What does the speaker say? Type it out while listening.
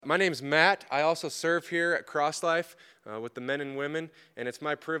My name's Matt. I also serve here at Cross Life with the men and women, and it's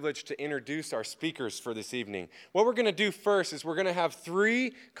my privilege to introduce our speakers for this evening. What we're going to do first is we're going to have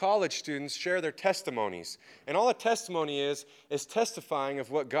 3 college students share their testimonies. And all a testimony is testifying of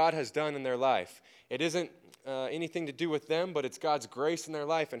what God has done in their life. It isn't anything to do with them, but it's God's grace in their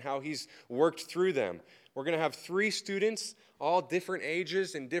life and how He's worked through them. We're going to have 3 students, all different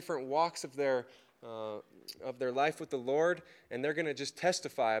ages and different walks of their life with the Lord, and they're going to just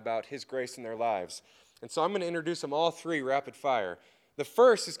testify about His grace in their lives. And so I'm going to introduce them all 3 rapid fire. The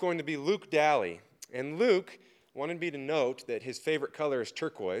first is going to be Luke Daly. And Luke wanted me to note that his favorite color is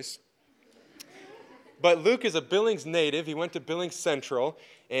turquoise. But Luke is a Billings native. He went to Billings Central,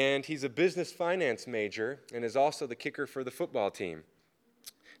 and he's a business finance major and is also the kicker for the football team.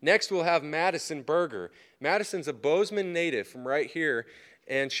 Next, we'll have Madison Berger. Madison's a Bozeman native from right here,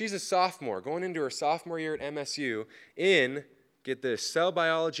 and she's a sophomore, going into her sophomore year at MSU in, get this, cell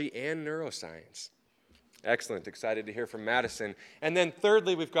biology and neuroscience. Excellent. Excited to hear from Madison. And then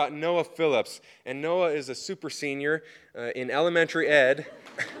thirdly, we've got Noah Phillips. And Noah is a super senior in elementary ed.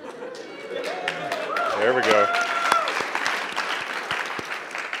 There we go.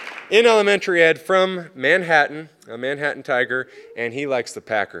 In elementary ed from Manhattan, a Manhattan Tiger, and he likes the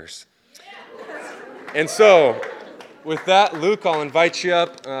Packers. And so, with that, Luke, I'll invite you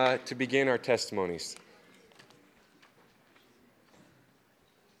up to begin our testimonies.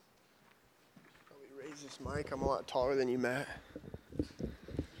 Probably raise this mic. I'm a lot taller than you, Matt.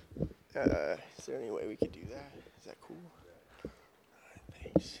 Is there any way we could do that? Is that cool? All right,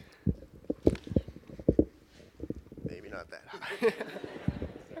 thanks. Maybe not that high.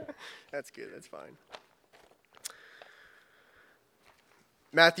 That's good. That's fine.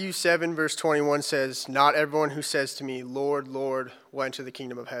 Matthew 7, verse 21 says, "Not everyone who says to me, 'Lord, Lord,' will enter the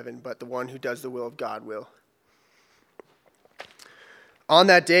kingdom of heaven, but the one who does the will of God will. On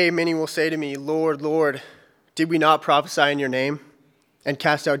that day, many will say to me, 'Lord, Lord, did we not prophesy in your name, and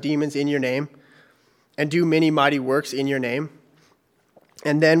cast out demons in your name, and do many mighty works in your name?'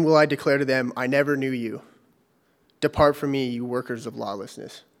 And then will I declare to them, 'I never knew you. Depart from me, you workers of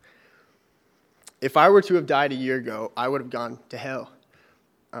lawlessness.'" If I were to have died a year ago, I would have gone to hell.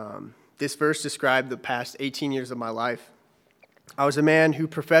 This verse described the past 18 years of my life. I was a man who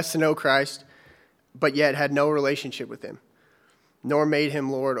professed to know Christ, but yet had no relationship with Him, nor made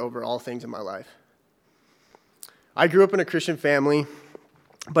Him Lord over all things in my life. I grew up in a Christian family,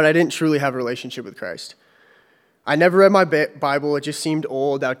 but I didn't truly have a relationship with Christ. I never read my Bible. It just seemed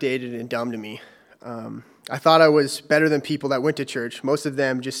old, outdated, and dumb to me. I thought I was better than people that went to church. Most of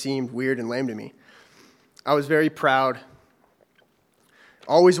them just seemed weird and lame to me. I was very proud,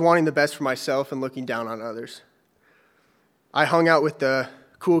 always wanting the best for myself and looking down on others. I hung out with the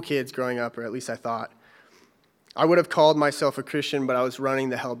cool kids growing up, or at least I thought. I would have called myself a Christian, but I was running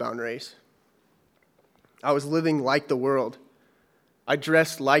the hellbound race. I was living like the world. I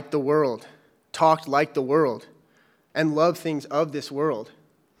dressed like the world, talked like the world, and loved things of this world.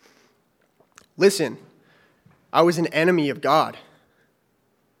 Listen, I was an enemy of God.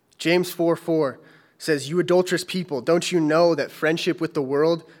 James 4:4 says, "You adulterous people, don't you know that friendship with the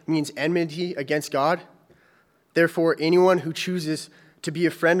world means enmity against God? Therefore, anyone who chooses to be a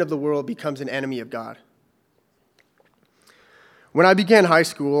friend of the world becomes an enemy of God." When I began high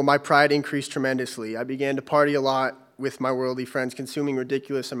school, my pride increased tremendously. I began to party a lot with my worldly friends, consuming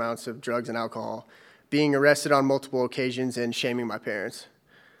ridiculous amounts of drugs and alcohol, being arrested on multiple occasions, and shaming my parents.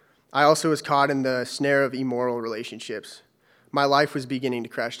 I also was caught in the snare of immoral relationships. My life was beginning to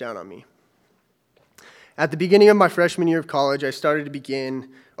crash down on me. At the beginning of my freshman year of college, I started to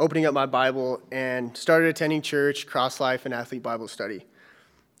begin opening up my Bible and started attending church, Cross Life, and Athlete Bible Study.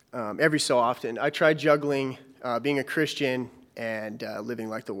 Every so often, I tried juggling being a Christian and living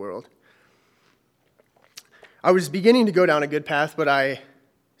like the world. I was beginning to go down a good path, but I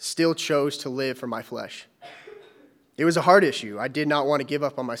still chose to live for my flesh. It was a hard issue. I did not want to give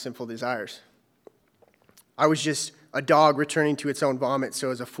up on my sinful desires. I was just a dog returning to its own vomit,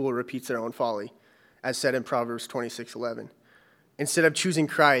 so as a fool repeats their own folly, as said in Proverbs 26:11. Instead of choosing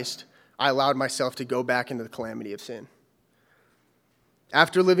Christ, I allowed myself to go back into the calamity of sin.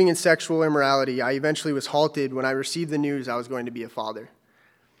 After living in sexual immorality, I eventually was halted when I received the news I was going to be a father.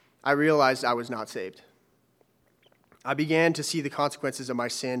 I realized I was not saved. I began to see the consequences of my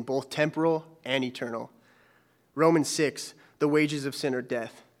sin, both temporal and eternal. Romans 6, "The wages of sin are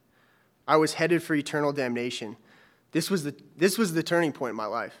death." I was headed for eternal damnation. This was the turning point in my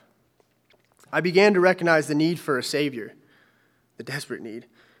life. I began to recognize the need for a Savior, the desperate need.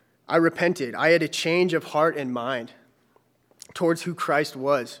 I repented. I had a change of heart and mind towards who Christ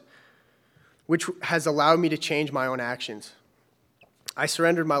was, which has allowed me to change my own actions. I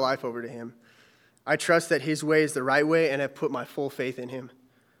surrendered my life over to him. I trust that his way is the right way and have put my full faith in him.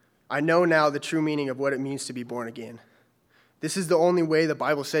 I know now the true meaning of what it means to be born again. This is the only way the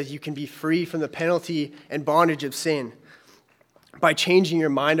Bible says you can be free from the penalty and bondage of sin, by changing your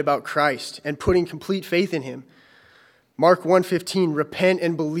mind about Christ and putting complete faith in him. Mark 1:15, repent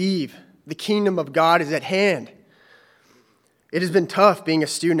and believe. The kingdom of God is at hand. It has been tough being a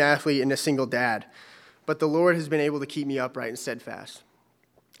student athlete and a single dad, but the Lord has been able to keep me upright and steadfast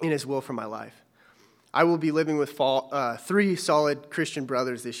in his will for my life. I will be living with 3 solid Christian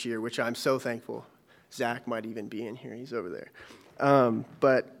brothers this year, which I'm so thankful. Zach might even be in here. He's over there.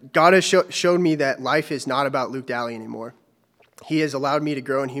 But God has showed me that life is not about Luke Daly anymore. He has allowed me to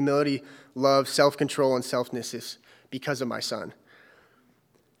grow in humility, love, self-control, and selflessness because of my son.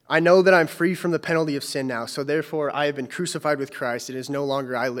 I know that I'm free from the penalty of sin now, so therefore I have been crucified with Christ. It is no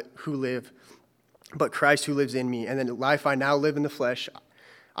longer I who live, but Christ who lives in me. And the life I now live in the flesh,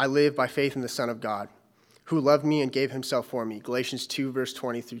 I live by faith in the Son of God, who loved me and gave himself for me. Galatians 2, verse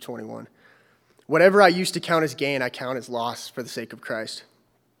 20 through 21. Whatever I used to count as gain, I count as loss for the sake of Christ.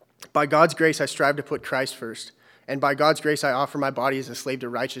 By God's grace, I strive to put Christ first. And by God's grace, I offer my body as a slave to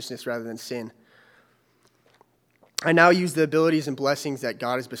righteousness rather than sin. I now use the abilities and blessings that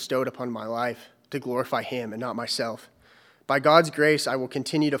God has bestowed upon my life to glorify him and not myself. By God's grace, I will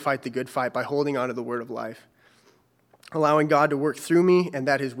continue to fight the good fight by holding on to the word of life, allowing God to work through me and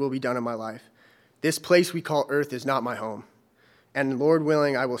that his will be done in my life. This place we call earth is not my home. And Lord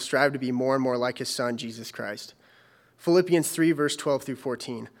willing, I will strive to be more and more like his son, Jesus Christ. Philippians 3, verse 12 through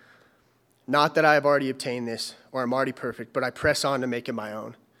 14. Not that I have already obtained this or am already perfect, but I press on to make it my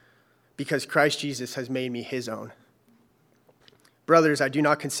own, because Christ Jesus has made me his own. Brothers, I do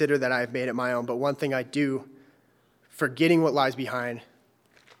not consider that I have made it my own, but one thing I do, forgetting what lies behind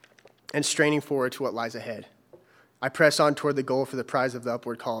and straining forward to what lies ahead. I press on toward the goal for the prize of the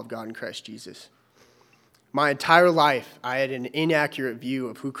upward call of God in Christ Jesus. My entire life, I had an inaccurate view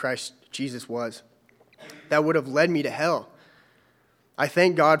of who Christ Jesus was that would have led me to hell. I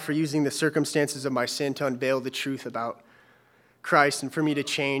thank God for using the circumstances of my sin to unveil the truth about Christ and for me to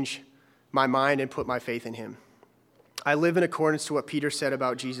change my mind and put my faith in him. I live in accordance to what Peter said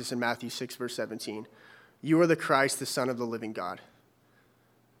about Jesus in Matthew 6, verse 17. You are the Christ, the Son of the living God.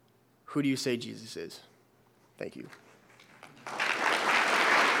 Who do you say Jesus is? Thank you.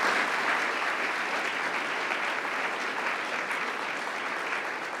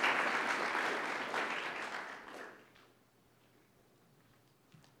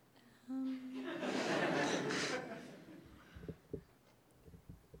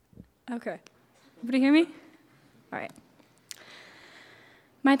 Okay. Everybody hear me? All right.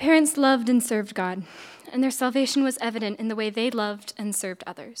 My parents loved and served God, and their salvation was evident in the way they loved and served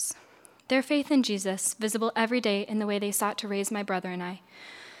others. Their faith in Jesus, visible every day in the way they sought to raise my brother and I,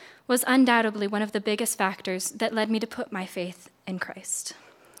 was undoubtedly one of the biggest factors that led me to put my faith in Christ.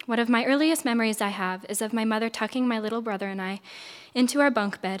 One of my earliest memories I have is of my mother tucking my little brother and I into our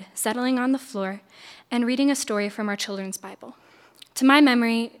bunk bed, settling on the floor, and reading a story from our children's Bible. To my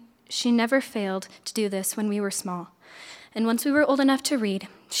memory, she never failed to do this when we were small. And once we were old enough to read,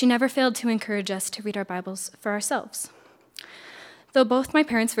 she never failed to encourage us to read our Bibles for ourselves. Though both my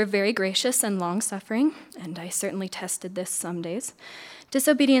parents were very gracious and long-suffering, and I certainly tested this some days,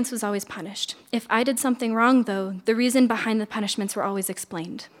 disobedience was always punished. If I did something wrong, though, the reason behind the punishments were always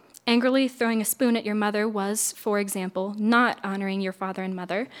explained. Angrily throwing a spoon at your mother was, for example, not honoring your father and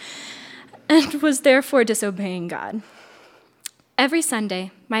mother, and was therefore disobeying God. Every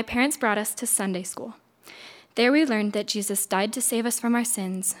Sunday, my parents brought us to Sunday school. There we learned that Jesus died to save us from our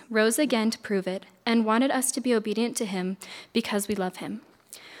sins, rose again to prove it, and wanted us to be obedient to him because we love him.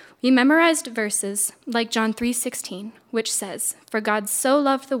 We memorized verses like John 3:16, which says, "For God so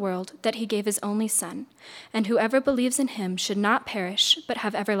loved the world that he gave his only Son, and whoever believes in him should not perish but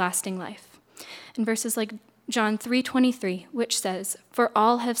have everlasting life." And verses like John 3:23, which says, "For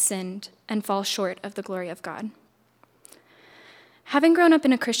all have sinned and fall short of the glory of God." Having grown up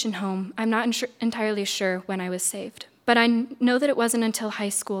in a Christian home, I'm not entirely sure when I was saved, but I know that it wasn't until high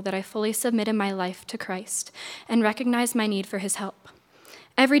school that I fully submitted my life to Christ and recognized my need for his help.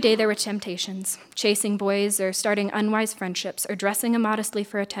 Every day there were temptations, chasing boys or starting unwise friendships or dressing immodestly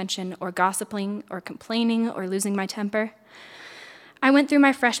for attention or gossiping or complaining or losing my temper. I went through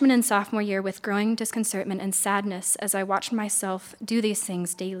my freshman and sophomore year with growing disconcertment and sadness as I watched myself do these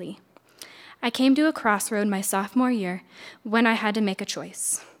things daily. I came to a crossroad my sophomore year when I had to make a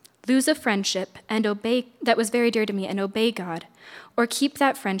choice. Lose a friendship and obey that was very dear to me and obey God, or keep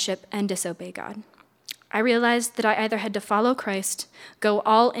that friendship and disobey God. I realized that I either had to follow Christ, go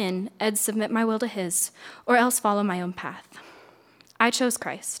all in, and submit my will to his, or else follow my own path. I chose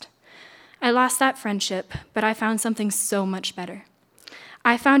Christ. I lost that friendship, but I found something so much better.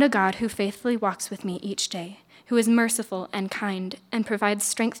 I found a God who faithfully walks with me each day, who is merciful and kind and provides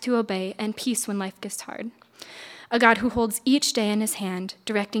strength to obey and peace when life gets hard. A God who holds each day in his hand,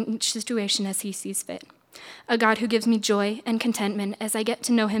 directing each situation as he sees fit. A God who gives me joy and contentment as I get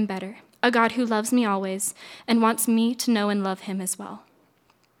to know him better. A God who loves me always and wants me to know and love him as well.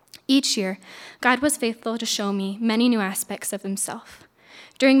 Each year, God was faithful to show me many new aspects of himself.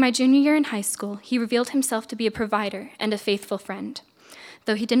 During my junior year in high school, he revealed himself to be a provider and a faithful friend.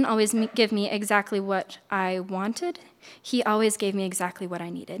 Though he didn't always give me exactly what I wanted, he always gave me exactly what I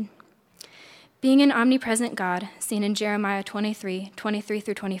needed. Being an omnipresent God, seen in Jeremiah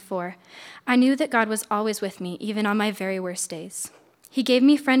 23:23-24, I knew that God was always with me, even on my very worst days. He gave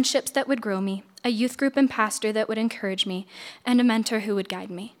me friendships that would grow me, a youth group and pastor that would encourage me, and a mentor who would guide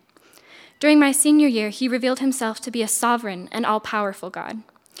me. During my senior year, he revealed himself to be a sovereign and all-powerful God.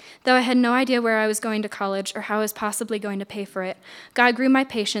 Though I had no idea where I was going to college or how I was possibly going to pay for it, God grew my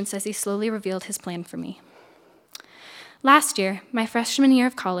patience as he slowly revealed his plan for me. Last year, my freshman year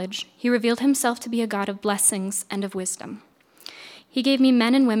of college, he revealed himself to be a God of blessings and of wisdom. He gave me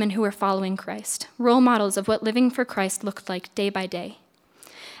men and women who were following Christ, role models of what living for Christ looked like day by day.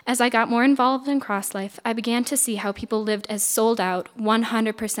 As I got more involved in Cross Life, I began to see how people lived as sold-out,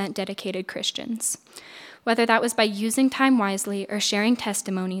 100% dedicated Christians. Whether that was by using time wisely or sharing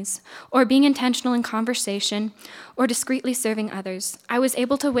testimonies, or being intentional in conversation, or discreetly serving others, I was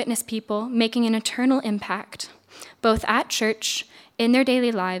able to witness people making an eternal impact, both at church, in their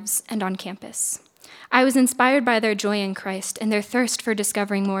daily lives, and on campus. I was inspired by their joy in Christ and their thirst for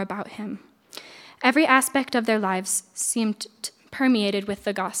discovering more about him. Every aspect of their lives seemed permeated with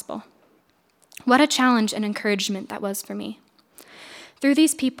the gospel. What a challenge and encouragement that was for me. Through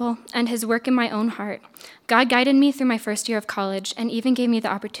these people and his work in my own heart, God guided me through my first year of college and even gave me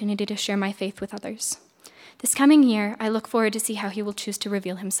the opportunity to share my faith with others. This coming year, I look forward to see how he will choose to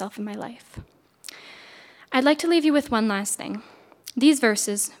reveal himself in my life. I'd like to leave you with one last thing. These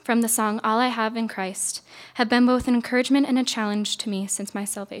verses from the song All I Have in Christ have been both an encouragement and a challenge to me since my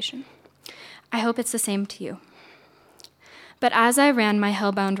salvation. I hope it's the same to you. But as I ran my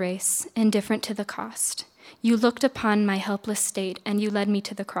hell-bound race, indifferent to the cost, you looked upon my helpless state and you led me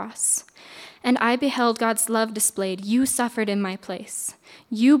to the cross. And I beheld God's love displayed. You suffered in my place.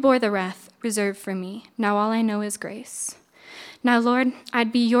 You bore the wrath reserved for me. Now all I know is grace. Now, Lord,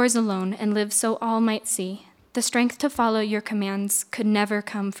 I'd be yours alone and live so all might see. The strength to follow your commands could never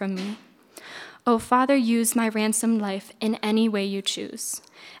come from me. O Father, use my ransomed life in any way you choose.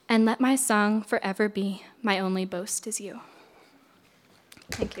 And let my song forever be, my only boast is you.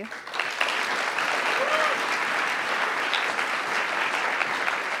 Thank you.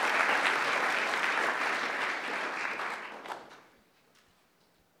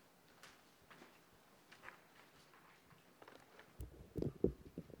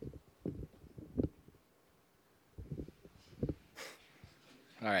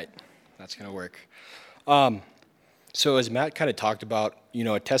 All right, that's going to work. So as Matt kind of talked about,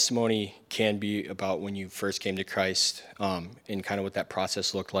 a testimony can be about when you first came to Christ and kind of what that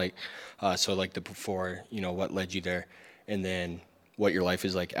process looked like. So like the before, what led you there, and then what your life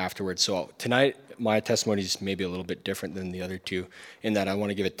is like afterwards. So tonight, my testimony is maybe a little bit different than the other two in that I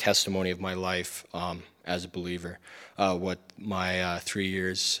want to give a testimony of my life as a believer, what my 3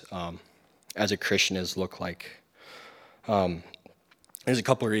 years as a Christian has looked like. There's a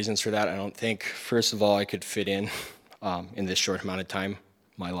couple of reasons for that. I don't think, first of all, I could fit in this short amount of time,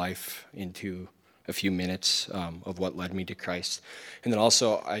 my life, into a few minutes of what led me to Christ. And then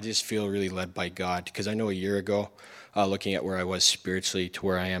also, I just feel really led by God, because I know a year ago, looking at where I was spiritually to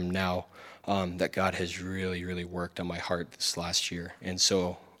where I am now, that God has really, really worked on my heart this last year. And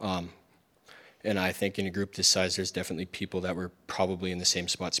so, and I think in a group this size, there's definitely people that were probably in the same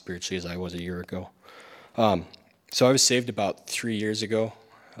spot spiritually as I was a year ago. So I was saved about 3 years ago,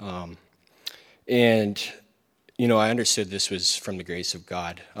 and, I understood this was from the grace of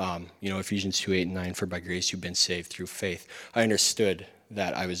God. Ephesians 2:8-9, for by grace you've been saved through faith. I understood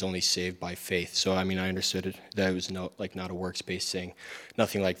that I was only saved by faith, so I understood it, that it was not a works-based thing,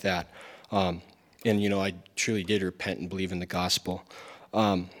 nothing like that. And, I truly did repent and believe in the gospel.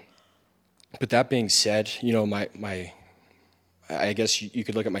 But that being said, I guess you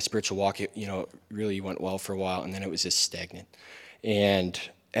could look at my spiritual walk, it really went well for a while, and then it was just stagnant. And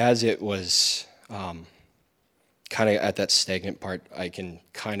as it was kind of at that stagnant part, I can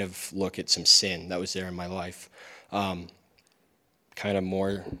kind of look at some sin that was there in my life, kind of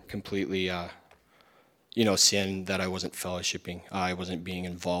more completely sin, that I wasn't fellowshipping, I wasn't being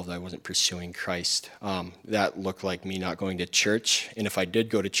involved, I wasn't pursuing Christ. That looked like me not going to church, and if I did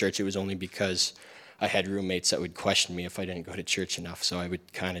go to church, it was only because I had roommates that would question me if I didn't go to church enough, so I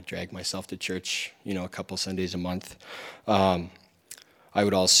would kind of drag myself to church, a couple Sundays a month. I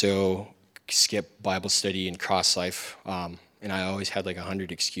would also skip Bible study and cross life, and I always had like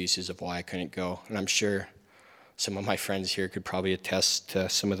 100 excuses of why I couldn't go, and I'm sure some of my friends here could probably attest to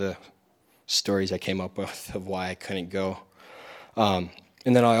some of the stories I came up with of why I couldn't go. And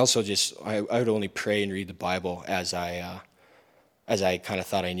then I also I would only pray and read the Bible as I kind of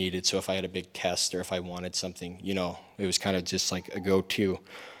thought I needed. So if I had a big test or if I wanted something, it was kind of just like a go-to.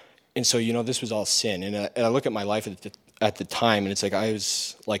 And so, this was all sin. And I look at my life at the time, and it's like I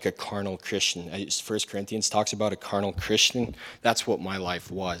was like a carnal Christian. 1 Corinthians talks about a carnal Christian. That's what my life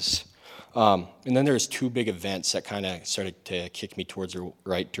was. And then there's two big events that kind of started to kick me towards the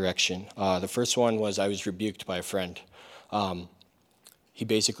right direction. The first one was I was rebuked by a friend. He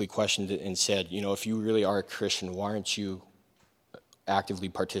basically questioned it and said, if you really are a Christian, why aren't you actively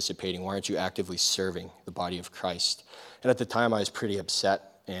participating? Why aren't you actively serving the body of Christ? And at the time, I was pretty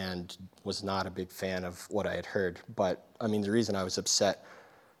upset and was not a big fan of what I had heard. But, the reason I was upset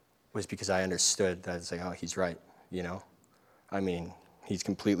was because I understood that it's like, oh, he's right, He's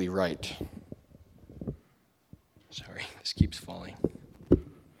completely right. Sorry, this keeps falling.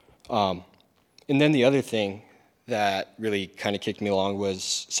 And then the other thing that really kind of kicked me along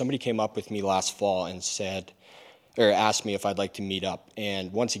was somebody came up with me last fall and asked me if I'd like to meet up.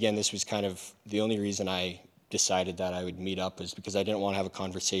 And once again, this was kind of the only reason I decided that I would meet up is because I didn't want to have a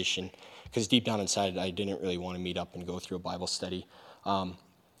conversation. Because deep down inside, I didn't really want to meet up and go through a Bible study.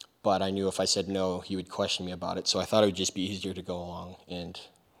 But I knew if I said no, he would question me about it. So I thought it would just be easier to go along and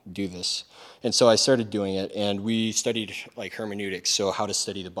do this. And so I started doing it, and we studied like hermeneutics, so how to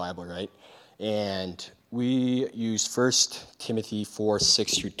study the Bible, right? And we used 1 Timothy 4,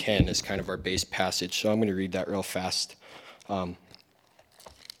 6 through 10 as kind of our base passage. So I'm going to read that real fast.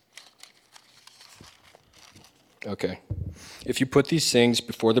 Okay. If you put these things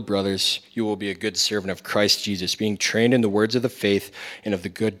before the brothers, you will be a good servant of Christ Jesus, being trained in the words of the faith and of the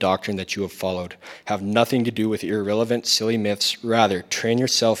good doctrine that you have followed. Have nothing to do with irrelevant, silly myths. Rather, train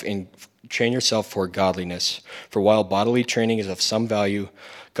yourself for godliness. For while bodily training is of some value,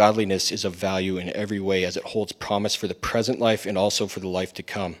 godliness is of value in every way, as it holds promise for the present life and also for the life to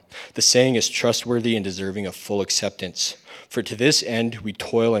come. The saying is trustworthy and deserving of full acceptance. For to this end we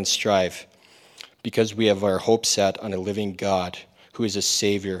toil and strive, because we have our hope set on a living God, who is a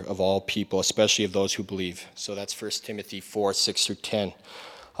Savior of all people, especially of those who believe. So that's 1 Timothy 4, 6 through 10.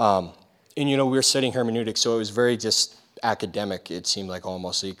 And we were studying hermeneutics, so it was very just academic, it seemed like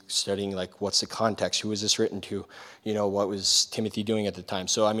almost, like studying like what's the context, who was this written to, what was Timothy doing at the time.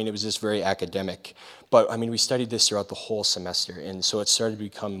 So, it was just very academic. But, we studied this throughout the whole semester, and so it started to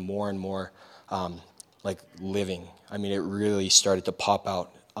become more and more like living. It really started to pop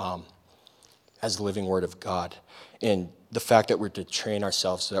out as the living word of God. And the fact that we're to train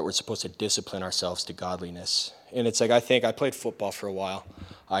ourselves, so that we're supposed to discipline ourselves to godliness. And it's like, I played football for a while.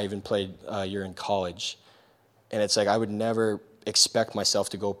 I even played a year in college. And it's like, I would never expect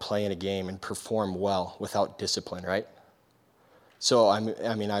myself to go play in a game and perform well without discipline, right? So, I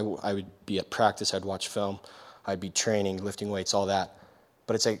would be at practice, I'd watch film, I'd be training, lifting weights, all that.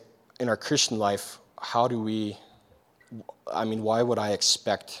 But it's like, in our Christian life, why would I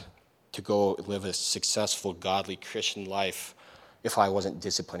expect to go live a successful, godly Christian life if I wasn't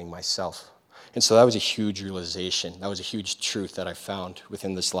disciplining myself? And so that was a huge realization. That was a huge truth that I found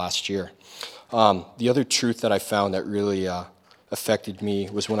within this last year. The other truth that I found that really affected me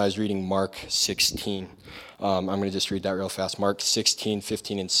was when I was reading Mark 16. I'm going to just read that real fast. Mark 16,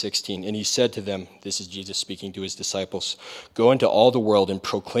 15, and 16. And he said to them, this is Jesus speaking to his disciples, "Go into all the world and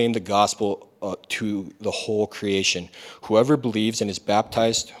proclaim the gospel to the whole creation. Whoever believes and is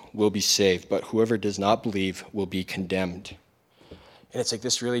baptized will be saved, but whoever does not believe will be condemned." And it's like,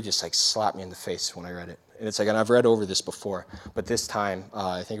 this really just like slapped me in the face when I read it. And it's like, and I've read over this before, but this time,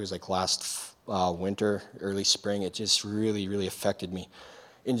 I think it was like last winter, early spring, it just really, really affected me.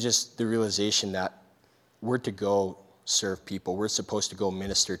 And just the realization that we're to go serve people. We're supposed to go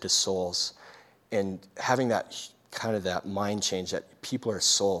minister to souls. And having that kind of that mind change that people are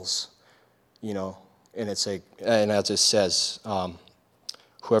souls, and it's like, and as it says,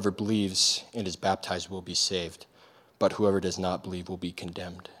 whoever believes and is baptized will be saved, but whoever does not believe will be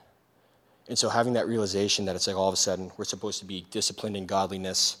condemned. And so having that realization that it's like all of a sudden we're supposed to be disciplined in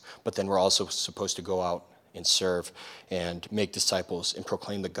godliness, but then we're also supposed to go out and serve and make disciples and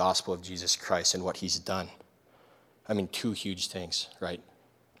proclaim the gospel of Jesus Christ and what he's done. Two huge things, right?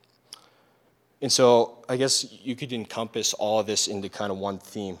 And so I guess you could encompass all of this into kind of one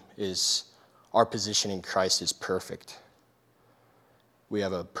theme, is our position in Christ is perfect. We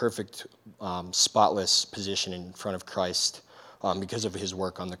have a perfect, spotless position in front of Christ because of his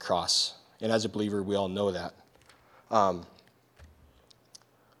work on the cross. And as a believer, we all know that.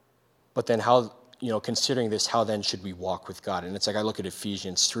 But then how, considering this, how then should we walk with God? And it's like I look at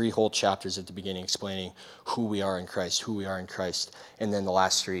Ephesians, 3 whole chapters at the beginning explaining who we are in Christ, and then the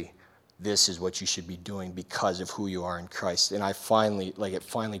last 3, this is what you should be doing because of who you are in Christ. And it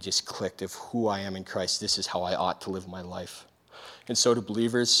finally just clicked of who I am in Christ. This is how I ought to live my life. And so to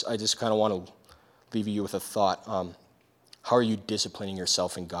believers, I just kind of want to leave you with a thought. How are you disciplining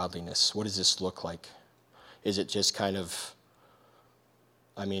yourself in godliness? What does this look like? Is it just kind of,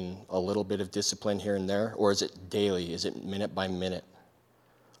 a little bit of discipline here and there? Or is it daily? Is it minute by minute?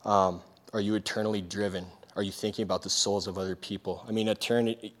 Are you eternally driven? Are you thinking about the souls of other people?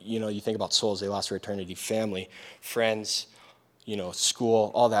 Eternity, you think about souls, they last for eternity. Family, friends,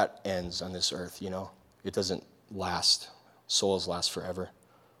 school, all that ends on this earth, It doesn't last. Souls last forever.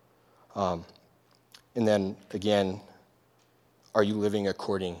 And then, again, are you living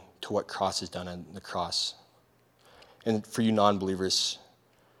according to what Christ has done on the cross? And for you non-believers,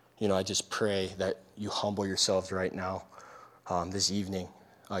 I just pray that you humble yourselves right now, this evening.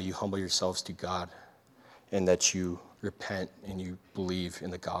 You humble yourselves to God, and that you repent and you believe in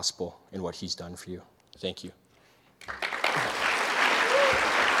the gospel and what he's done for you. Thank you.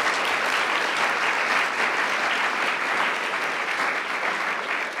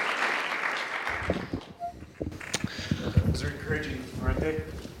 Those are encouraging, aren't they?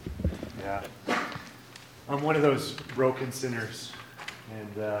 Yeah. I'm one of those broken sinners,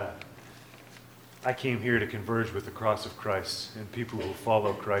 and I came here to converge with the cross of Christ and people who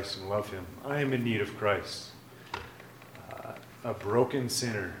follow Christ and love him. I am in need of Christ. A broken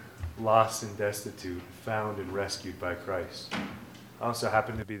sinner, lost and destitute, found and rescued by Christ. I also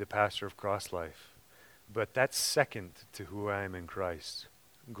happen to be the pastor of Cross Life, but that's second to who I am in Christ.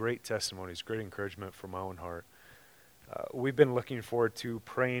 Great testimonies, great encouragement for my own heart. We've been looking forward to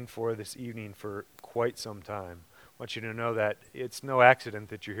praying for this evening for quite some time. I want you to know that it's no accident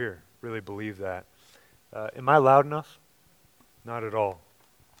that you're here. Really believe that. Am I loud enough? Not at all.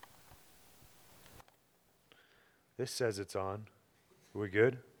 This says it's on. Are we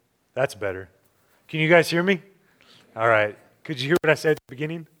good? That's better. Can you guys hear me? All right. Could you hear what I said at the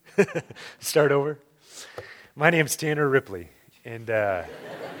beginning? Start over. My name's Tanner Ripley, and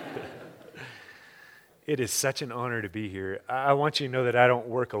it is such an honor to be here. I want you to know that I don't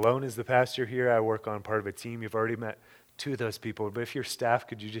work alone as the pastor here. I work on part of a team. You've already met 2 of those people, but if you're staff,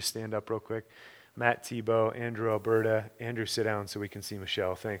 could you just stand up real quick? Matt Tebow, Andrew Alberta. Andrew, sit down so we can see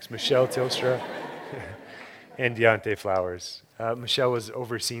Michelle. Thanks. Michelle Tilstra and Deontay Flowers. Michelle was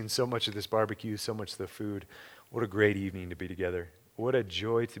overseeing so much of this barbecue, so much of the food. What a great evening to be together. What a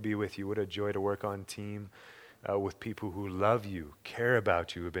joy to be with you. What a joy to work on team with people who love you, care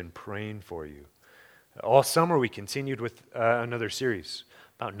about you, have been praying for you. All summer we continued with another series.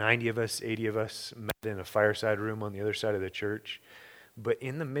 About 90 of us, 80 of us met in a fireside room on the other side of the church. But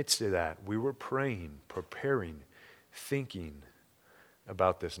in the midst of that, we were praying, preparing, thinking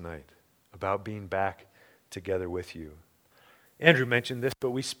about this night, about being back together with you. Andrew mentioned this, but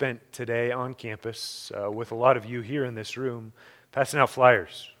we spent today on campus with a lot of you here in this room passing out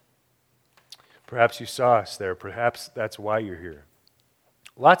flyers. Perhaps you saw us there. Perhaps that's why you're here.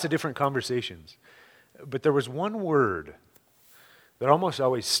 Lots of different conversations. But there was one word that almost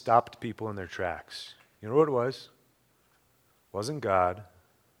always stopped people in their tracks. You know what it was? Wasn't God,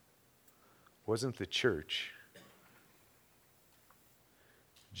 wasn't the church,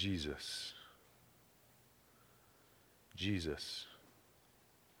 Jesus. Jesus.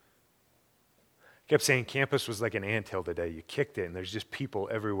 I kept saying campus was like an anthill today. You kicked it and there's just people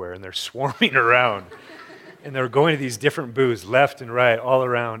everywhere and they're swarming around. And they're going to these different booths, left and right, all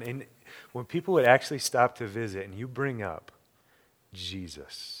around. And when people would actually stop to visit and you bring up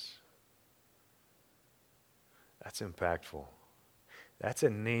Jesus, that's impactful. That's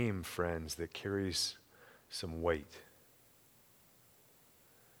a name, friends, that carries some weight.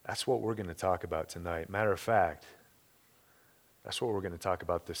 That's what we're going to talk about tonight. Matter of fact, that's what we're going to talk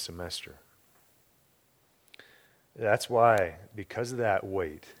about this semester. That's why, because of that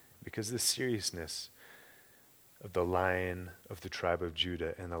weight, because of the seriousness of the Lion of the tribe of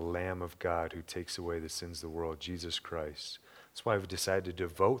Judah and the Lamb of God who takes away the sins of the world, Jesus Christ. That's why we've decided to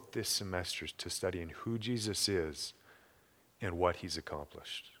devote this semester to studying who Jesus is and what he's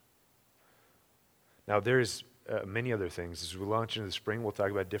accomplished. Now, there's many other things. As we launch into the spring, we'll talk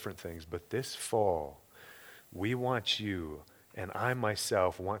about different things. But this fall, we want you and I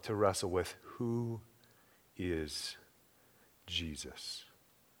myself want to wrestle with Who is Jesus?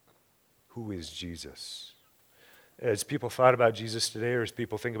 Who is Jesus? As people thought about Jesus today, or as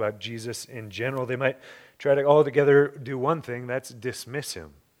people think about Jesus in general, they might try to altogether do one thing, that's dismiss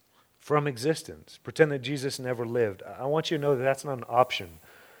him from existence, pretend that Jesus never lived. I want you to know that that's not an option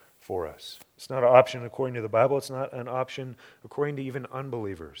for us. It's not an option according to the Bible. It's not an option according to even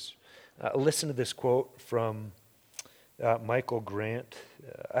unbelievers. Listen to this quote from Michael Grant.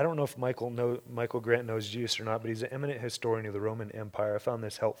 I don't know if Michael Grant knows Jesus or not, but he's an eminent historian of the Roman Empire. I found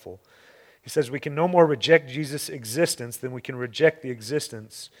this helpful. He says, we can no more reject Jesus' existence than we can reject the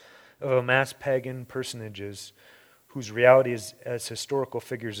existence of a mass pagan personages whose reality as historical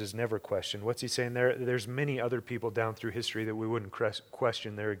figures is never questioned. What's he saying there? There's many other people down through history that we wouldn't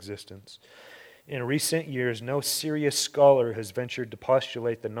question their existence. In recent years, no serious scholar has ventured to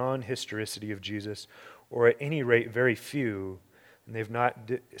postulate the non-historicity of Jesus, or at any rate, very few, and they've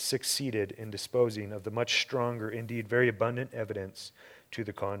not succeeded in disposing of the much stronger, indeed very abundant evidence to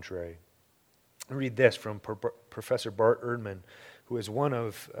the contrary. Read this from Professor Bart Ehrman, who is one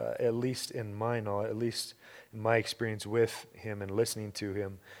of, at least in my experience with him and listening to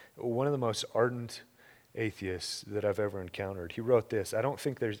him, one of the most ardent atheists that I've ever encountered. He wrote this: I don't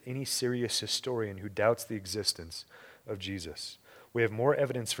think there's any serious historian who doubts the existence of Jesus. We have more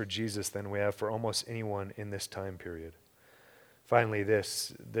evidence for Jesus than we have for almost anyone in this time period. Finally,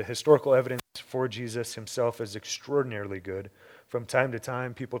 the historical evidence for Jesus himself is extraordinarily good. From time to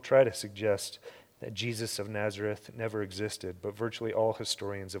time, people try to suggest that Jesus of Nazareth never existed, but virtually all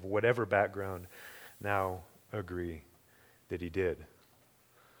historians of whatever background now agree that he did.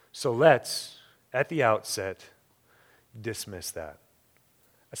 So let's, at the outset, dismiss that.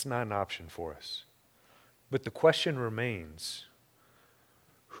 That's not an option for us. But the question remains,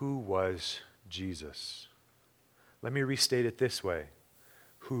 who was Jesus? Let me restate it this way.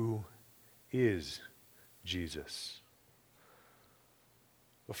 Who is Jesus?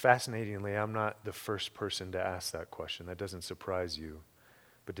 Well, fascinatingly, I'm not the first person to ask that question. That doesn't surprise you.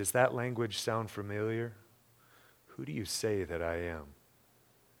 But does that language sound familiar? Who do you say that I am?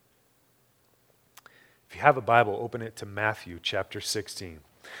 If you have a Bible, open it to Matthew chapter 16.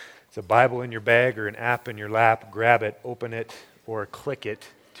 It's a Bible in your bag or an app in your lap. Grab it, open it, or click it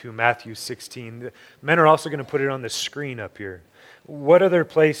to Matthew 16. The men are also going to put it on the screen up here. What other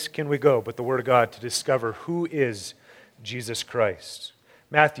place can we go but the Word of God to discover who is Jesus Christ?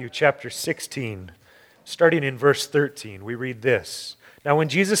 Matthew chapter 16, starting in verse 13, we read this. Now when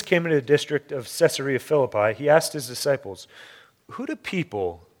Jesus came into the district of Caesarea Philippi, he asked his disciples, who do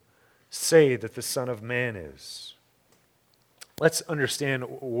people say that the Son of Man is? Let's understand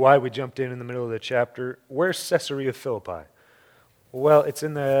why we jumped in the middle of the chapter. Where's Caesarea Philippi? Well, it's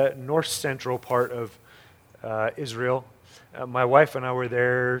in the north central part of Israel. My wife and I were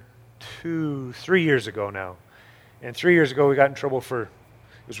there 3 years ago now. And 3 years ago we got in trouble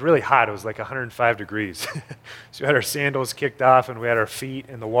it was really hot. It was like 105 degrees. So we had our sandals kicked off and we had our feet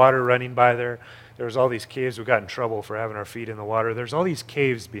in the water running by there. There was all these caves. We got in trouble for having our feet in the water. There's all these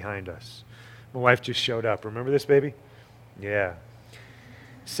caves behind us. My wife just showed up. Remember this, baby? Yeah.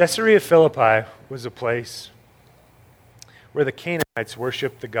 Caesarea Philippi was a place where the Canaanites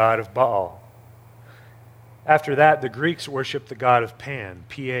worshiped the god of Baal. After that, the Greeks worshiped the god of Pan,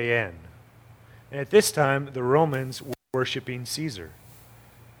 P-A-N. And at this time, the Romans were worshiping Caesar.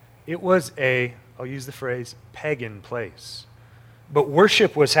 It was I'll use the phrase, pagan place. But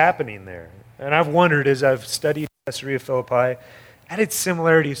worship was happening there. And I've wondered as I've studied Caesarea Philippi, at its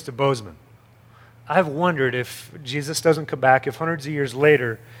similarities to Bozeman. I've wondered if Jesus doesn't come back, if hundreds of years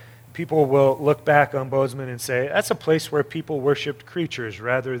later, people will look back on Bozeman and say, that's a place where people worshiped creatures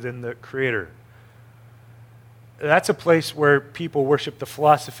rather than the Creator. That's a place where people worship the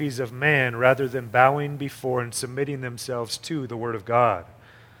philosophies of man rather than bowing before and submitting themselves to the Word of God.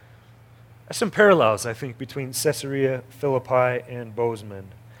 There's some parallels, I think, between Caesarea Philippi and Bozeman.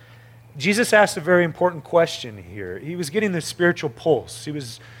 Jesus asked a very important question here. He was getting the spiritual pulse. He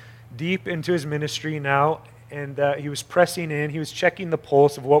was deep into his ministry now, and he was pressing in. He was checking the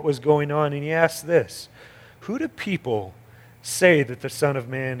pulse of what was going on, and he asked this: who do people say that the Son of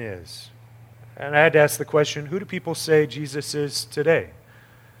Man is? And I had to ask the question, who do people say Jesus is today?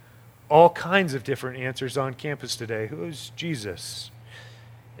 All kinds of different answers on campus today. Who is Jesus?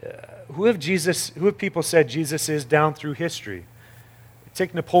 Who have people said Jesus is down through history?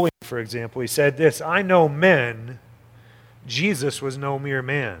 Take Napoleon, for example. He said this: I know men, Jesus was no mere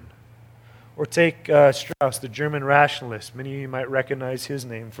man. Or take Strauss, the German rationalist. Many of you might recognize his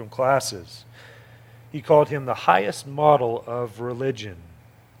name from classes. He called him the highest model of religion.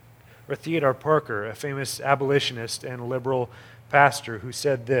 Or Theodore Parker, a famous abolitionist and liberal pastor, who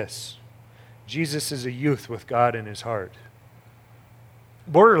said this: Jesus is a youth with God in his heart.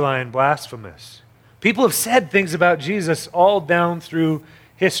 Borderline blasphemous. People have said things about Jesus all down through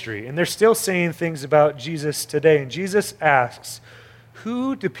history, and they're still saying things about Jesus today. And Jesus asks,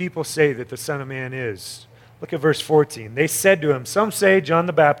 who do people say that the Son of Man is? Look at verse 14. They said to him, some say John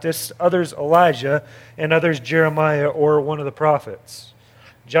the Baptist, others Elijah, and others Jeremiah or one of the prophets.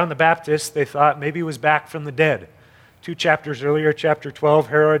 John the Baptist, they thought, maybe was back from the dead. 2 chapters earlier, chapter 12,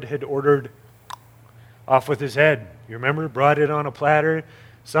 Herod had ordered off with his head. You remember? Brought it on a platter.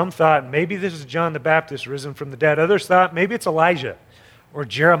 Some thought maybe this is John the Baptist risen from the dead. Others thought maybe it's Elijah or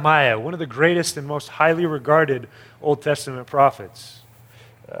Jeremiah, one of the greatest and most highly regarded Old Testament prophets.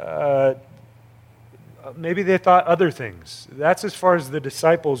 Maybe they thought other things. That's as far as the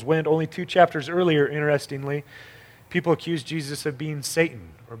disciples went. Only 2 chapters earlier, interestingly, people accused Jesus of being Satan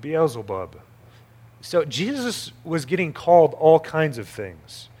or Beelzebub. So Jesus was getting called all kinds of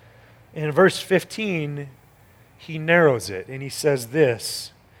things. In verse 15, he narrows it and he says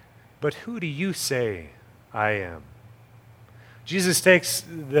this, but who do you say I am? Jesus takes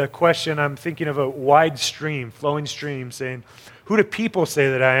the question, I'm thinking of a wide stream, flowing stream, saying, who do people say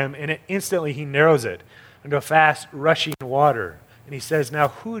that I am? And instantly he narrows it into a fast, rushing water. And he says, now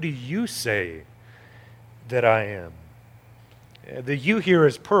who do you that I am? The you here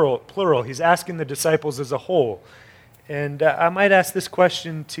is plural. He's asking the disciples as a whole. And I might ask this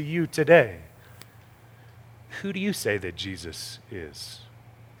question to you today. Who do you say that Jesus is?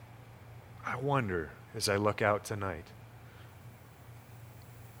 I wonder as I look out tonight.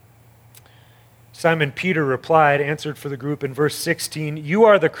 Simon Peter replied, answered for the group in verse 16, you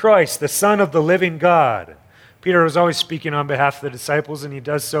are the Christ, the Son of the living God. Peter was always speaking on behalf of the disciples, and he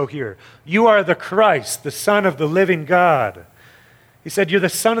does so here. You are the Christ, the Son of the living God. He said, you're the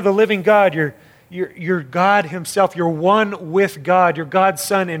Son of the living God. You're God himself. You're one with God. You're God's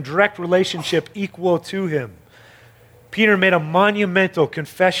Son in direct relationship equal to him. Peter made a monumental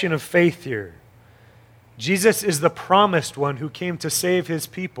confession of faith here. Jesus is the promised one who came to save his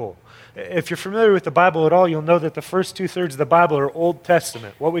people. If you're familiar with the Bible at all, you'll know that the first 2/3 of the Bible are Old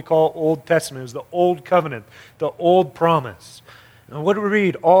Testament. What we call Old Testament is the Old Covenant, the Old Promise. And what do we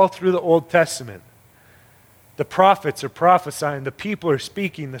read all through the Old Testament? The prophets are prophesying, the people are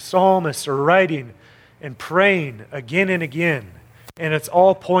speaking, the psalmists are writing and praying again and again. And it's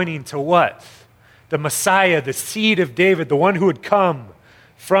all pointing to what? The Messiah, the seed of David, the one who would come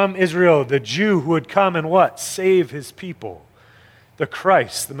from Israel, the Jew who would come and what? Save his people. The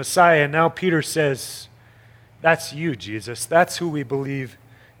Christ, the Messiah. And now Peter says, that's you, Jesus. That's who we believe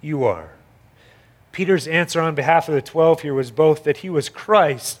you are. Peter's answer on behalf of the 12 here was both that he was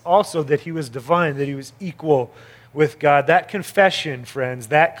Christ, also that he was divine, that he was equal with God. That confession, friends,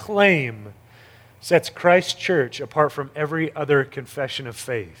 that claim sets Christ's church apart from every other confession of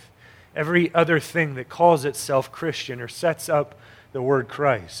faith, every other thing that calls itself Christian or sets up the word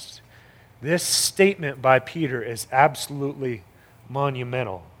Christ. This statement by Peter is absolutely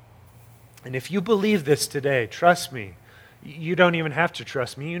monumental. And if you believe this today, trust me, you don't even have to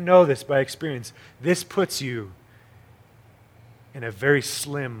trust me. You know this by experience. This puts you in a very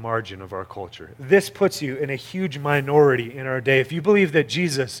slim margin of our culture. This puts you in a huge minority in our day. If you believe that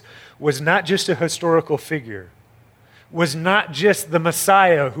Jesus was not just a historical figure, was not just the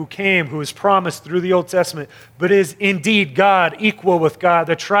Messiah who came, who was promised through the Old Testament, but is indeed God, equal with God,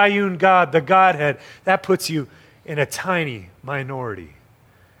 the triune God, the Godhead, that puts you in a tiny minority.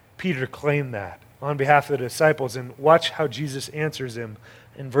 Peter claimed that on behalf of the disciples, and watch how Jesus answers him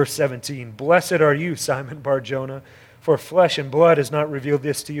in verse 17. Blessed are you, Simon Bar-Jonah, for flesh and blood has not revealed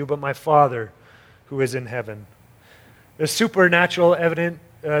this to you, but my Father who is in heaven. The supernatural evident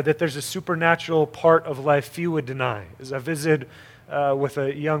that there's a supernatural part of life few would deny. As I visited with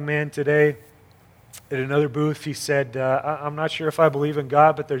a young man today at another booth, he said, I'm not sure if I believe in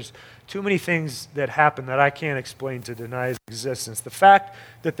God, but there's too many things that happen that I can't explain to deny his existence. The fact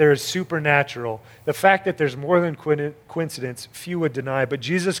that there is supernatural, the fact that there's more than coincidence, few would deny. But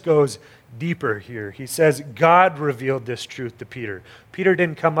Jesus goes deeper here. He says, God revealed this truth to Peter. Peter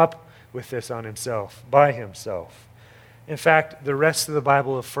didn't come up with this on himself, by himself. In fact, the rest of the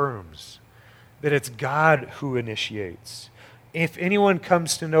Bible affirms that it's God who initiates. If anyone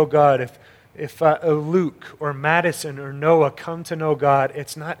comes to know God, if Luke or Madison or Noah come to know God,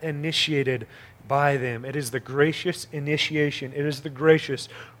 it's not initiated by them. It is the gracious initiation. It is the gracious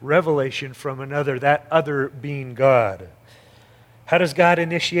revelation from another, that other being God. How does God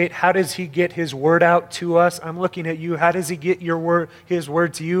initiate? How does he get his word out to us? I'm looking at you. How does he get his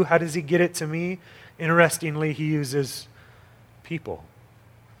word to you? How does he get it to me? Interestingly, he uses people.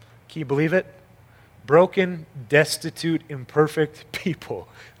 Can you believe it? Broken, destitute, imperfect people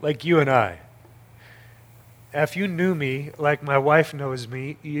like you and I. If you knew me like my wife knows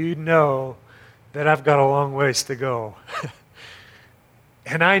me, you'd know that I've got a long ways to go.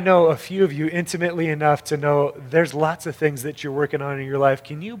 And I know a few of you intimately enough to know there's lots of things that you're working on in your life.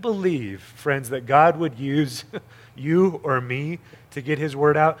 Can you believe, friends, that God would use you or me to get his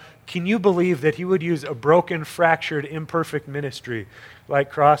word out? Can you believe that he would use a broken, fractured, imperfect ministry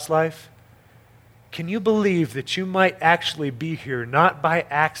like Cross Life? Can you believe that you might actually be here not by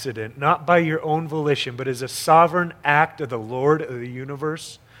accident, not by your own volition, but as a sovereign act of the Lord of the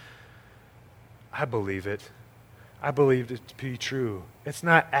universe? I believe it. I believe it to be true. It's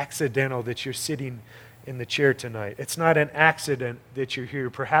not accidental that you're sitting in the chair tonight. It's not an accident that you're here.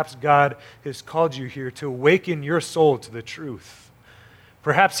 Perhaps God has called you here to awaken your soul to the truth.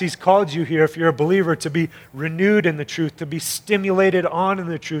 Perhaps he's called you here, if you're a believer, to be renewed in the truth, to be stimulated on in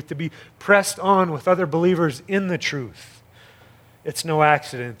the truth, to be pressed on with other believers in the truth. It's no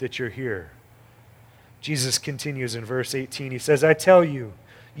accident that you're here. Jesus continues in verse 18. He says, I tell you,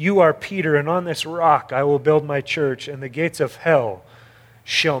 you are Peter, and on this rock I will build my church, and the gates of hell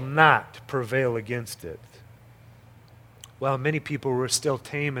shall not prevail against it. Well, many people were still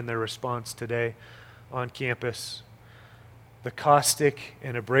tame in their response today on campus. The caustic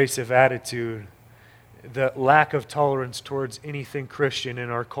and abrasive attitude, the lack of tolerance towards anything Christian in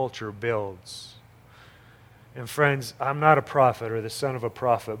our culture builds. And friends, I'm not a prophet or the son of a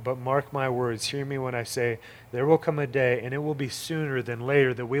prophet, but mark my words, hear me when I say, there will come a day, and it will be sooner than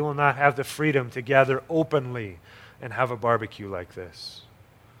later, that we will not have the freedom to gather openly and have a barbecue like this.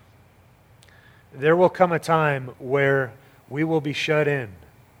 There will come a time where we will be shut in,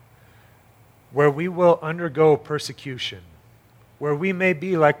 where we will undergo persecution, where we may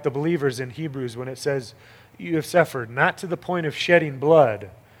be like the believers in Hebrews when it says, you have suffered, not to the point of shedding blood,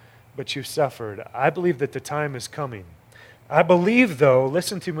 but you've suffered. I believe that the time is coming. I believe, though,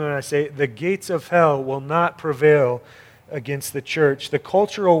 listen to me when I say, the gates of hell will not prevail against the church. The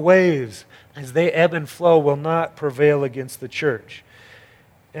cultural waves, as they ebb and flow, will not prevail against the church.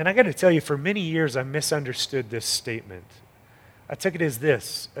 And I got to tell you, for many years I misunderstood this statement. I took it as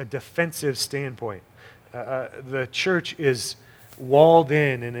this, a defensive standpoint. The church is walled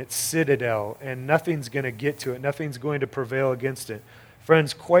in its citadel, and nothing's going to get to it. Nothing's going to prevail against it.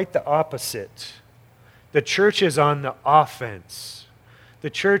 Friends, quite the opposite. The church is on the offense. The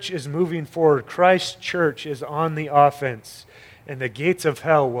church is moving forward. Christ's church is on the offense, and the gates of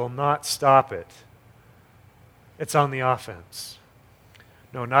hell will not stop it. It's on the offense.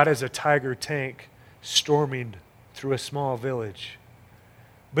 No, not as a tiger tank storming through a small village,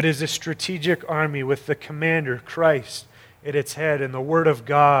 but as a strategic army with the commander, Christ, at its head, and the Word of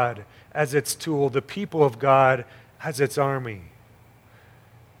God as its tool, the people of God as its army.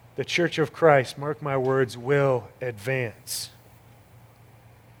 The church of Christ, mark my words, will advance.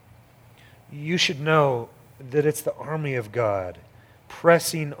 You should know that it's the army of God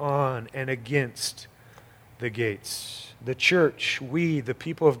pressing on and against the gates. The church, we, the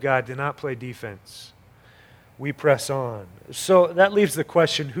people of God, do not play defense. We press on. So that leaves the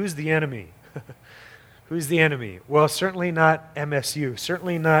question, who's the enemy? Who's the enemy? Well, certainly not MSU,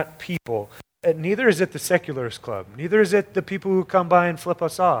 certainly not people. Neither is it the Secularist Club. Neither is it the people who come by and flip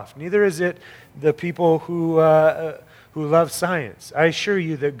us off. Neither is it the people who love science. I assure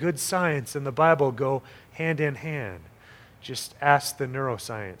you that good science and the Bible go hand in hand. Just ask the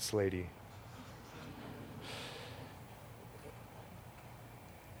neuroscience lady.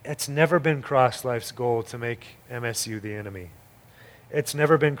 It's never been Cross Life's goal to make MSU the enemy. It's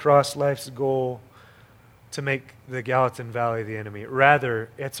never been Cross Life's goal to make the Gallatin Valley the enemy. Rather,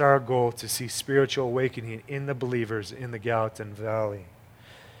 it's our goal to see spiritual awakening in the believers in the Gallatin Valley.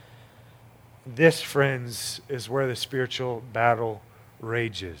 This, friends, is where the spiritual battle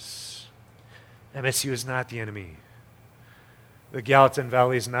rages. MSU is not the enemy. The Gallatin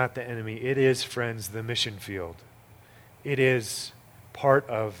Valley is not the enemy. It is, friends, the mission field. It is part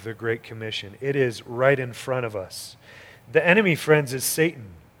of the Great Commission. It is right in front of us. The enemy, friends, is Satan,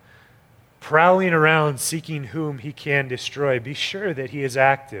 prowling around seeking whom he can destroy. Be sure that he is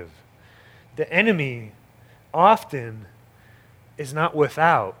active. The enemy often is not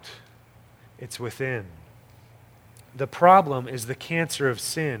without, it's within. The problem is the cancer of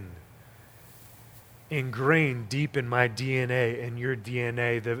sin ingrained deep in my DNA and your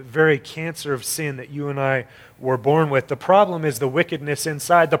DNA, the very cancer of sin that you and I were born with. The problem is the wickedness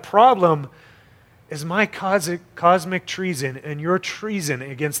inside. The problem is my cosmic treason and your treason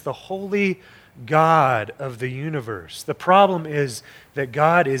against the holy God of the universe. The problem is that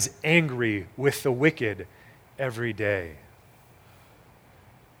God is angry with the wicked every day.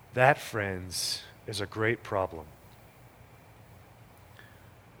 That, friends, is a great problem.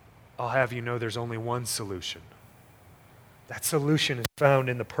 I'll have you know there's only one solution. That solution is found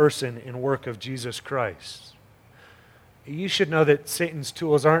in the person and work of Jesus Christ. You should know that Satan's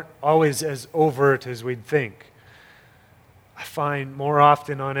tools aren't always as overt as we'd think. I find more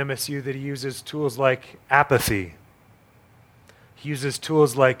often on MSU that he uses tools like apathy. He uses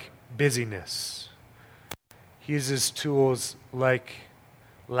tools like busyness. He uses tools like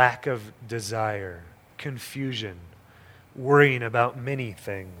lack of desire, confusion, worrying about many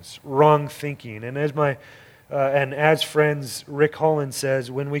things, wrong thinking. And as friends Rick Holland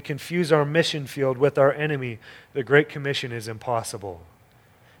says, when we confuse our mission field with our enemy, the Great Commission is impossible.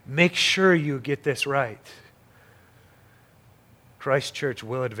 Make sure you get this right. Christ Church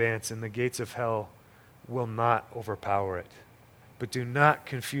will advance and the gates of hell will not overpower it. But do not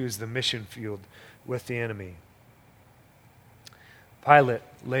confuse the mission field with the enemy. Pilate,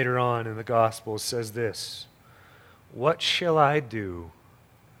 later on in the Gospels, says this, "What shall I do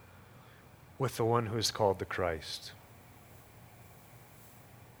with the one who is called the Christ?"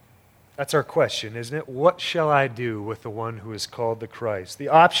 That's our question, isn't it? What shall I do with the one who is called the Christ? The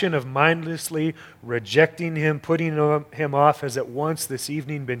option of mindlessly rejecting him, putting him off, has at once this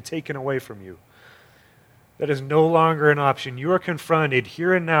evening been taken away from you. That is no longer an option. You are confronted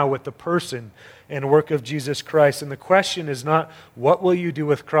here and now with the person and work of Jesus Christ. And the question is not, what will you do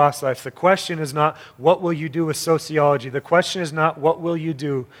with cross life? The question is not, what will you do with sociology? The question is not, what will you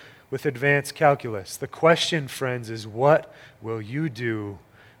do with advanced calculus? The question, friends, is what will you do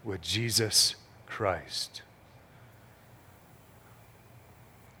with Jesus Christ?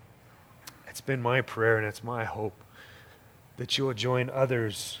 It's been my prayer and it's my hope that you will join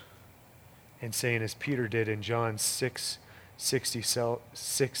others in saying, as Peter did in John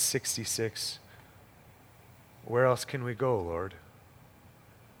 6:66, "Where else can we go, Lord?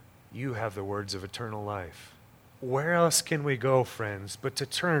 You have the words of eternal life." Where else can we go, friends, but to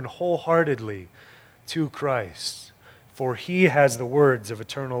turn wholeheartedly to Christ? For he has the words of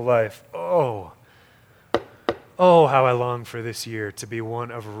eternal life. Oh, how I long for this year to be one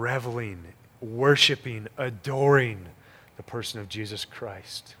of reveling, worshiping, adoring the person of Jesus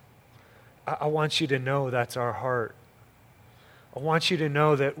Christ. I want you to know that's our heart. I want you to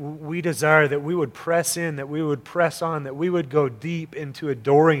know that we desire that we would press in, that we would press on, that we would go deep into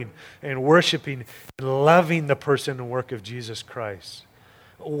adoring and worshiping and loving the person and work of Jesus Christ.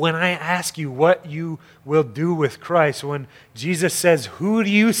 When I ask you what you will do with Christ, when Jesus says, "Who do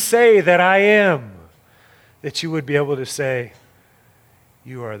you say that I am?" that you would be able to say,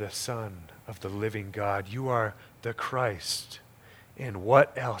 "You are the Son of the living God. You are the Christ. And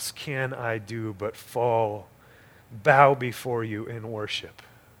what else can I do but bow before you in worship?"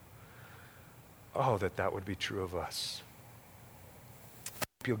 Oh, that would be true of us.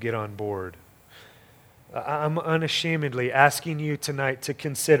 Hope you'll get on board. I'm unashamedly asking you tonight to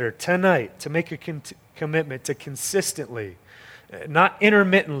consider, to make a commitment to consistently, not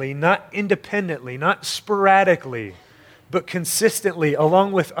intermittently, not independently, not sporadically, but consistently,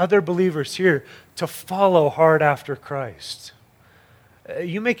 along with other believers here, to follow hard after Christ.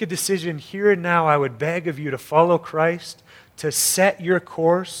 You make a decision here and now. I would beg of you to follow Christ, to set your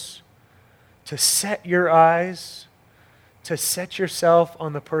course, to set your eyes, to set yourself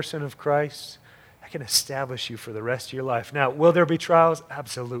on the person of Christ. I can establish you for the rest of your life. Now, will there be trials?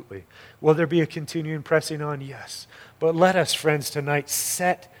 Absolutely. Will there be a continuing pressing on? Yes. But let us, friends, tonight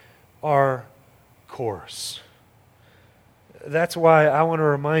set our course. That's why I want to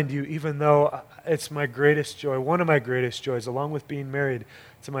remind you, even though it's my greatest joy, one of my greatest joys, along with being married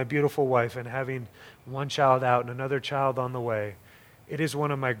to my beautiful wife and having one child out and another child on the way, it is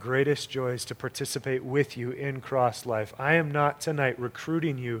one of my greatest joys to participate with you in Cross Life. I am not tonight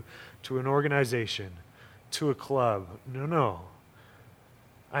recruiting you to an organization, to a club. No.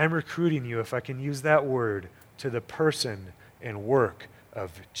 I am recruiting you, if I can use that word, to the person and work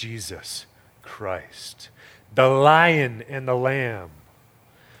of Jesus Christ, the Lion and the Lamb,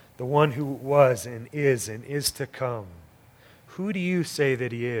 the one who was and is to come. Who do you say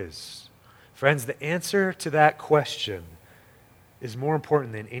that he is? Friends, the answer to that question is more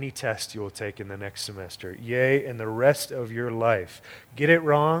important than any test you will take in the next semester, yea, in the rest of your life. Get it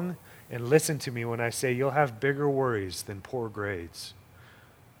wrong, and listen to me when I say you'll have bigger worries than poor grades.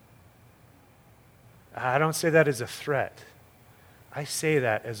 I don't say that as a threat. I say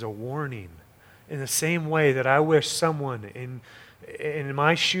that as a warning. In the same way that I wish someone in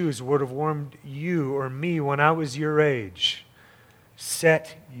my shoes would have warned you or me when I was your age.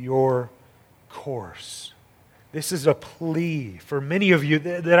 Set your course. This is a plea for many of you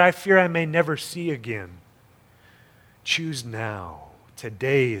that I fear I may never see again. Choose now.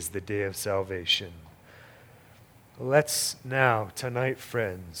 Today is the day of salvation. Let's now, tonight,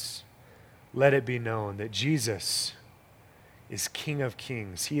 friends, let it be known that Jesus is King of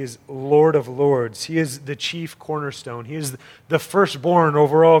kings. He is Lord of lords. He is the chief cornerstone. He is the firstborn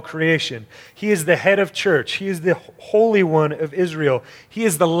over all creation. He is the head of church. He is the Holy One of Israel. He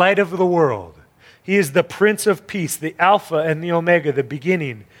is the light of the world. He is the Prince of Peace, the Alpha and the Omega, the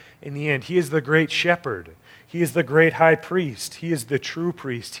beginning and the end. He is the great shepherd. He is the great high priest. He is the true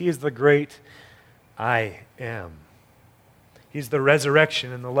priest. He is the great I am. He is the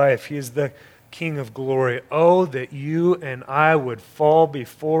resurrection and the life. He is the King of glory. Oh, that you and I would fall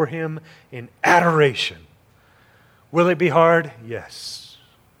before him in adoration. Will it be hard? Yes.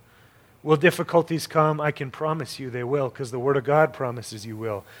 Will difficulties come? I can promise you they will, because the Word of God promises you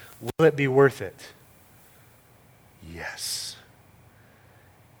will. Will it be worth it? Yes.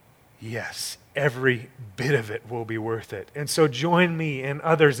 Yes. Every bit of it will be worth it. And so join me and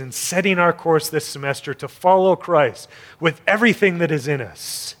others in setting our course this semester to follow Christ with everything that is in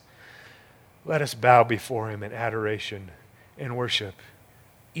us. Let us bow before him in adoration and worship,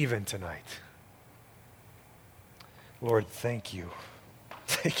 even tonight. Lord, thank you.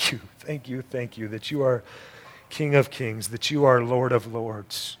 Thank you, thank you, thank you that you are King of kings, that you are Lord of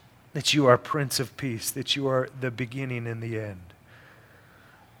lords, that you are Prince of peace, that you are the beginning and the end.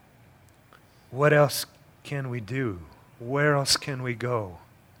 What else can we do? Where else can we go?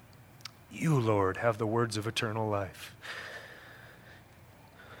 You, Lord, have the words of eternal life.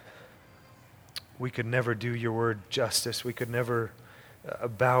 We could never do your word justice. We could never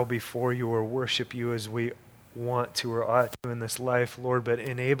bow before you or worship you as we want to or ought to in this life, Lord, but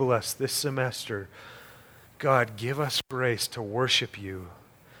enable us this semester. God, give us grace to worship you,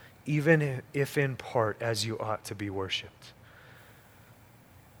 even if in part as you ought to be worshiped.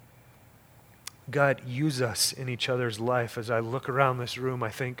 God, use us in each other's life. As I look around this room, I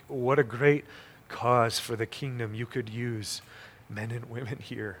think, what a great cause for the kingdom you could use men and women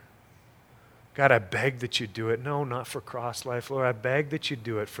here. God, I beg that you do it. No, not for Cross Life, Lord. I beg that you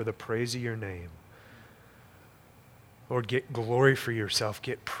do it for the praise of your name. Lord, get glory for yourself.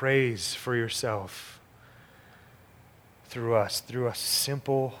 Get praise for yourself through us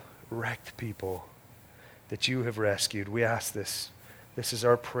simple, wrecked people that you have rescued. We ask this. This is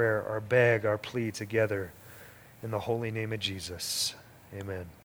our prayer, our beg, our plea together in the holy name of Jesus. Amen.